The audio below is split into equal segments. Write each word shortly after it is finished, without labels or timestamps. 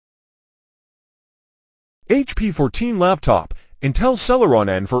HP 14 laptop, Intel Celeron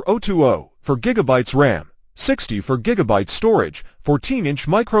N for 020, 4GB RAM, 64GB storage, 14-inch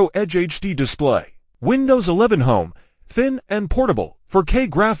Micro Edge HD display. Windows 11 Home, thin and portable, 4K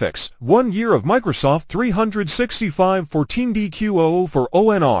graphics, 1 year of Microsoft 365 14DQ00 for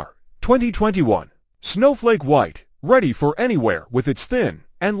ONR, 2021. Snowflake White, ready for anywhere with its thin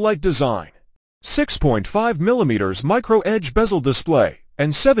and light design. 6.5mm Micro Edge bezel display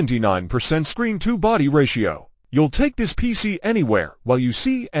and 79% screen-to-body ratio. You'll take this PC anywhere while you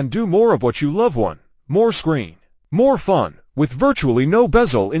see and do more of what you love. More screen, more fun, with virtually no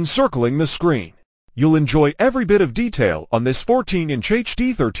bezel encircling the screen. You'll enjoy every bit of detail on this 14-inch HD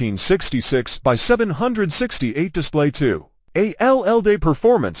 1366 by 768 display too. All-day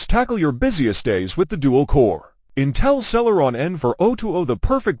performance. Tackle your busiest days with the dual-core Intel Celeron N for 020, the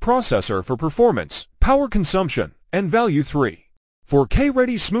perfect processor for performance, power consumption, and value. 4K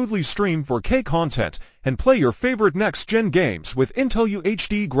ready. Smoothly stream 4K content and play your favorite next-gen games with Intel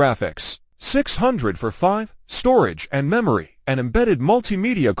UHD graphics. 600 for 5, storage and memory. An embedded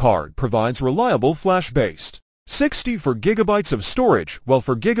multimedia card provides reliable flash-based. 64GB of storage, while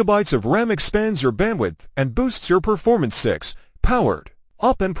 4GB of RAM expands your bandwidth and boosts your performance. 6. Powered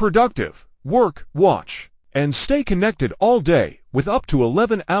up and productive. Work, watch, and stay connected all day with up to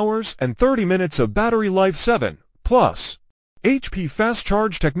 11 hours and 30 minutes of battery life. 7. Plus, HP Fast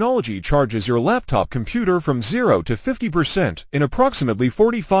Charge technology charges your laptop computer from 0 to 50% in approximately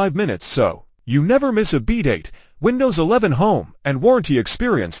 45 minutes, so you never miss a beat. 8. Windows 11 Home and Warranty.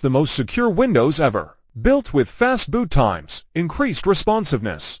 Experience the most secure Windows ever. Built with fast boot times, increased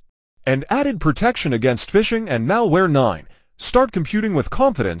responsiveness, and added protection against phishing and malware. 9. Start computing with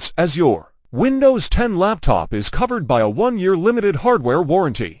confidence as your Windows 10 laptop is covered by a 1-year limited hardware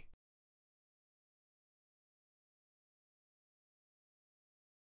warranty.